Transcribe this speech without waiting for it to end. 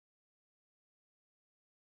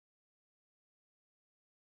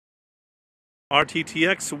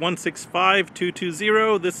Rttx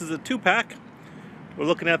 165220. This is a two-pack. We're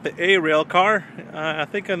looking at the A rail car. I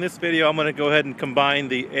think on this video I'm going to go ahead and combine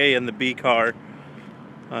the A and the B car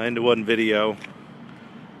into one video.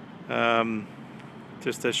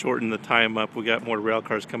 Just to shorten the time up. We got more rail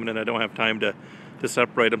cars coming in. I don't have time to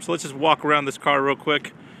separate them. So let's just walk around this car real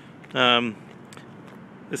quick.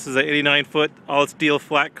 This is an 89-foot all-steel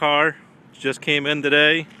flat car. Just came in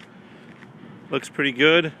today. Looks pretty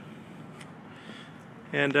good.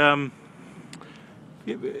 And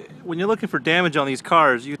when you're looking for damage on these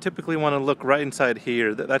cars, you typically want to look right inside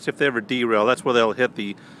here. That's if they ever derail. That's where they'll hit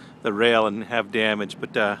the rail and have damage.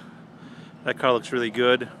 But that car looks really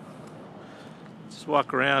good. Just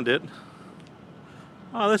walk around it.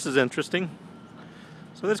 Oh, this is interesting.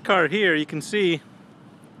 So this car here, you can see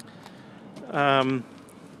it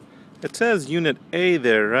says Unit A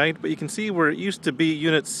there, right? But you can see where it used to be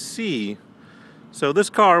Unit C. So this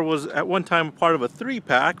car was at one time part of a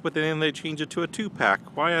 3-pack, but then they changed it to a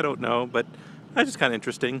 2-pack. Why, I don't know, but that's just kind of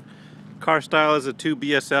interesting. Car style is a 2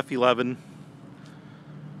 BSF 11.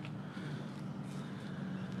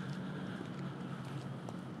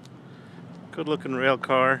 Good looking rail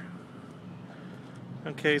car.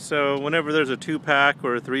 Okay, so whenever there's a 2-pack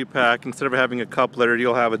or a 3-pack, instead of having a coupler,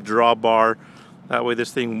 you'll have a drawbar. That way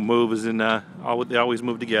this thing moves and they always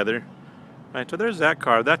move together. All right, so there's that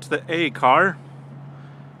car. That's the A car.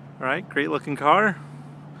 All right, great looking car.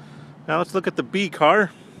 Now let's look at the B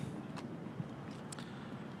car.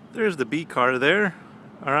 There's the B car there.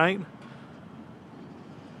 All right.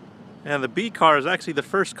 And the B car is actually the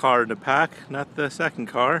first car in the pack, not the second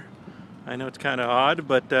car. I know it's kind of odd,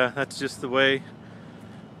 but that's just the way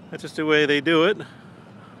they do it.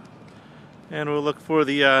 And we'll look for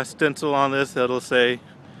the stencil on this that'll say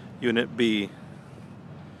Unit B.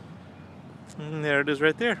 And there it is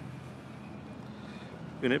right there.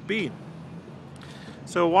 Unit B.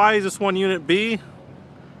 So why is this one Unit B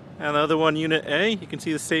and the other one Unit A? You can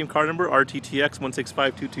see the same car number, Rttx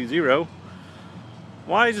 165220.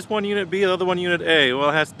 Why is this one Unit B and the other one Unit A?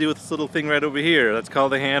 Well, it has to do with this little thing right over here. That's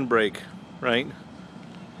called the handbrake, right?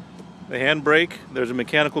 The handbrake, there's a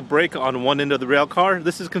mechanical brake on one end of the rail car.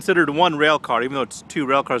 This is considered one rail car, even though it's two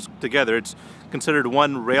rail cars together. It's considered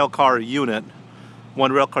one rail car unit.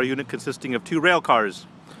 One rail car unit consisting of two rail cars.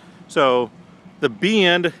 So the B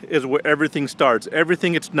end is where everything starts.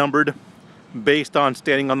 Everything gets numbered based on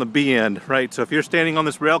standing on the B end, right? So if you're standing on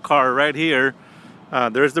this rail car right here,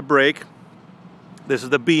 there's the brake. This is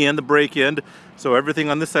the B end, the brake end. So everything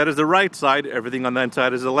on this side is the right side. Everything on that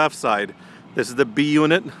side is the left side. This is the B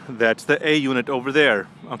unit. That's the A unit over there,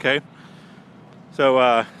 okay?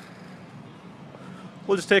 So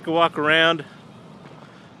we'll just take a walk around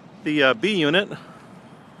the B unit.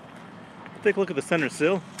 Take a look at the center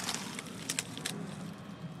sill.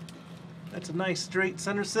 That's a nice straight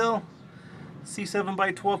center sill. C7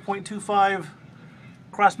 by 12.25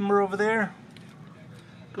 crossmember over there.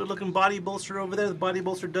 Good looking body bolster over there. The body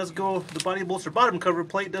bolster bottom cover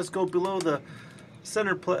plate does go below the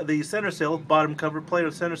center sill bottom cover plate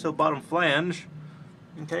or center sill bottom flange.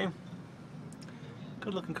 Okay.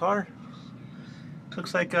 Good looking car.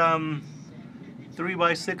 Looks like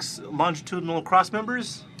 3x6 longitudinal cross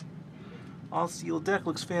members. All steel deck,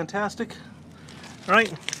 looks fantastic.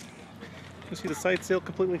 Alright. You see the side sail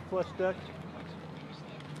completely flush deck.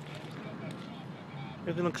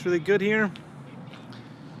 Everything looks really good here.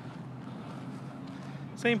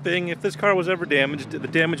 Same thing, if this car was ever damaged, the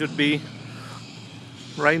damage would be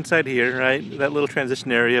right inside here, right? That little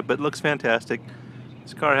transition area, but it looks fantastic.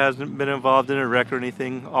 This car hasn't been involved in a wreck or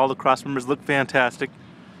anything. All the cross members look fantastic.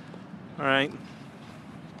 Alright.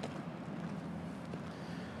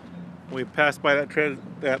 We passed by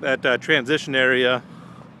that transition area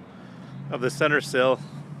of the center sill.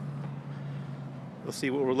 We'll see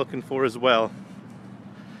what we're looking for as well.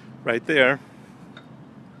 Right there.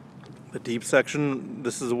 The deep section,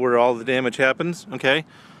 this is where all the damage happens, okay?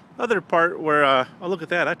 Other part where, oh look at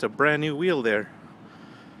that, that's a brand new wheel there.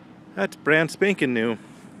 That's brand spanking new.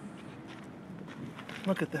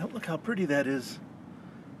 Look at that, look how pretty that is.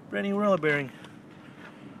 Brand new roller bearing.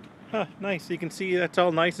 Huh, nice, you can see that's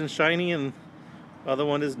all nice and shiny, and the other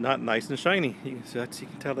one is not nice and shiny. You can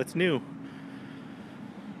tell that's new.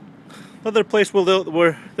 Other place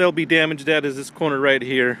where they'll be damaged at is this corner right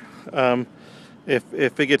here.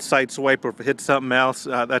 If it gets sideswiped or if it hits something else,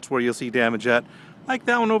 that's where you'll see damage at. Like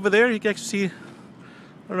that one over there, you can actually see, I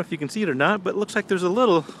don't know if you can see it or not, but it looks like there's a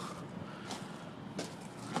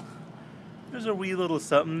wee little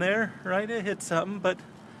something there, right? It hit something, but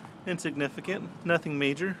insignificant, nothing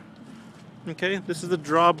major. Okay, this is the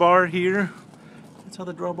drawbar here. That's how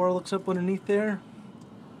the drawbar looks up underneath there.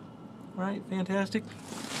 All right, fantastic.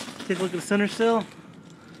 Take a look at the center sill.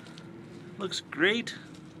 Looks great.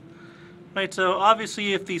 Right, so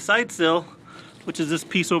obviously if the side sill, which is this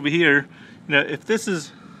piece over here, you know, if this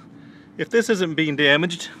isn't being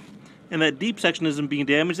damaged and that deep section isn't being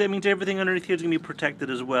damaged, that means everything underneath here is going to be protected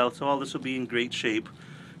as well. So all this will be in great shape.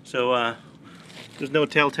 So there's no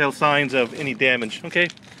telltale signs of any damage. Okay,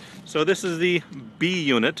 so this is the B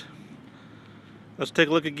unit. Let's take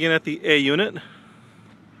a look again at the A unit.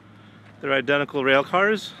 They're identical rail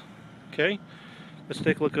cars. Okay, let's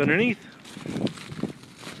take a look underneath.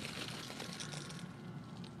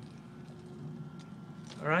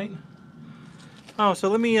 All right. Oh, so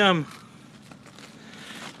let me kind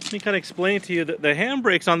of explain to you that the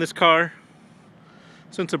handbrakes on this car,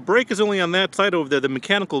 since the brake is only on that side over there, the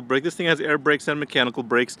mechanical brake, this thing has air brakes and mechanical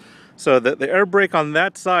brakes, so the air brake on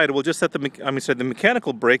that side will just set the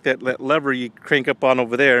mechanical brake, that lever you crank up on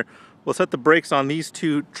over there, will set the brakes on these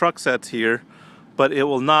two truck sets here, but it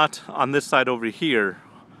will not on this side over here.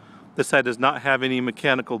 This side does not have any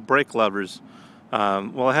mechanical brake levers.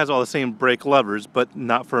 Well, it has all the same brake levers, but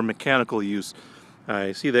not for mechanical use.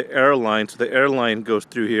 You see the air line, so the air line goes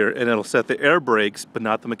through here and it'll set the air brakes, but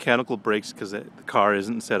not the mechanical brakes because the car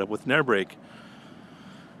isn't set up with an air brake.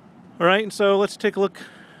 Alright, so let's take a look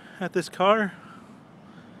at this car.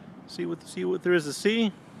 See what there is to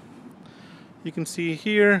see. You can see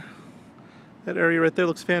here, that area right there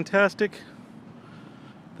looks fantastic.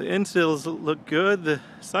 The end sills look good, the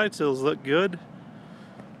side sills look good.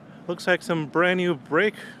 Looks like some brand new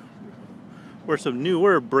brake, or some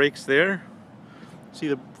newer brakes there. See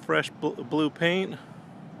the fresh blue paint.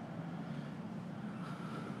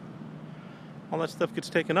 All that stuff gets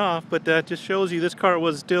taken off, but that just shows you this car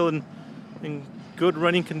was still in good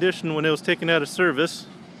running condition when it was taken out of service.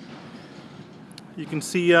 You can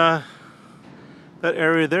see that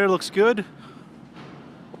area there looks good.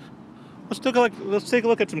 Let's take a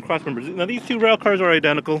look at some cross members. Now these two rail cars are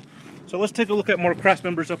identical, so let's take a look at more cross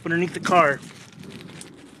members up underneath the car.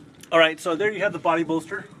 All right, so there you have the body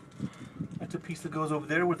bolster. That's a piece that goes over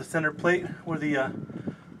there with the center plate where the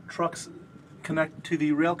trucks connect to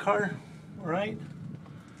the rail car. All right.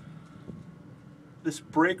 This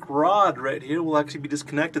brake rod right here will actually be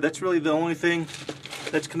disconnected. That's really the only thing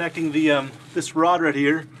that's connecting the this rod right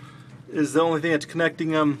here is the only thing that's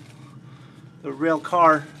connecting the rail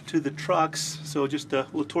car to the trucks. So just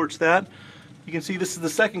we'll torch that. You can see this is the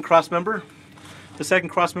second cross member. The second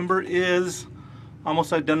cross member is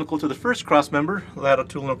almost identical to the first cross member,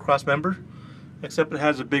 latitudinal cross member, except it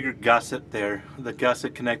has a bigger gusset there. The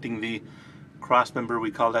gusset connecting the cross member,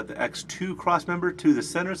 we call that the X2 cross member, to the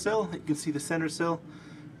center sill. You can see the center sill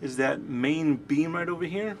is that main beam right over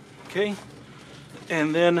here. Okay,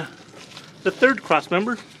 and then the third cross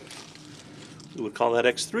member, we would call that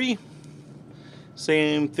X3.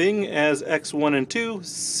 Same thing as X1 and 2,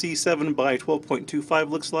 C7 by 12.25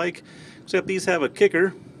 looks like, except these have a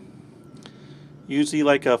kicker, usually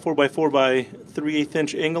like a 4x4 by 3/8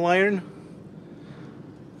 inch angle iron,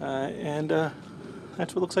 and that's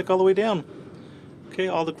what it looks like all the way down. Okay,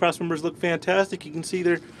 all the cross members look fantastic. You can see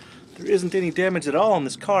there isn't any damage at all on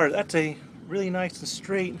this car. That's a really nice and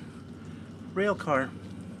straight rail car.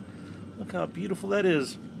 Look how beautiful that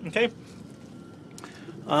is. Okay.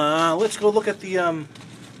 Let's go look at the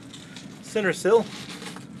center sill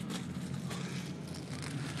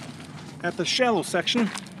at the shallow section.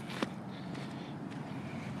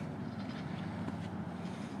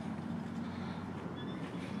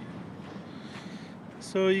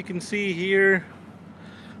 So you can see here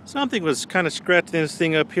something was kind of scratching this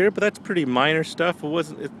thing up here, but that's pretty minor stuff.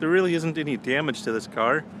 There really isn't any damage to this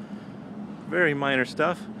car. Very minor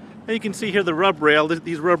stuff. And you can see here the rub rail,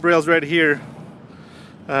 these rub rails right here.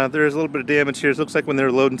 There's a little bit of damage here. It looks like when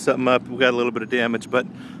they're loading something up, we got a little bit of damage, but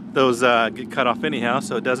those get cut off anyhow,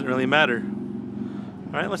 so it doesn't really matter.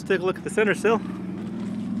 All right, let's take a look at the center sill.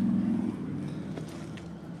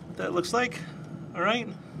 What that looks like. All right,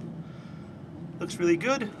 looks really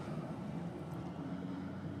good.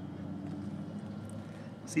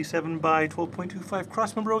 C7 by 12.25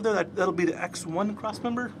 cross member over there. That'll be the X1 cross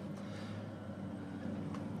member.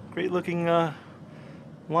 Great looking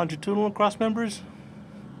longitudinal cross members.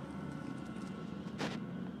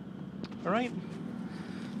 All right,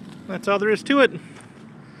 that's all there is to it.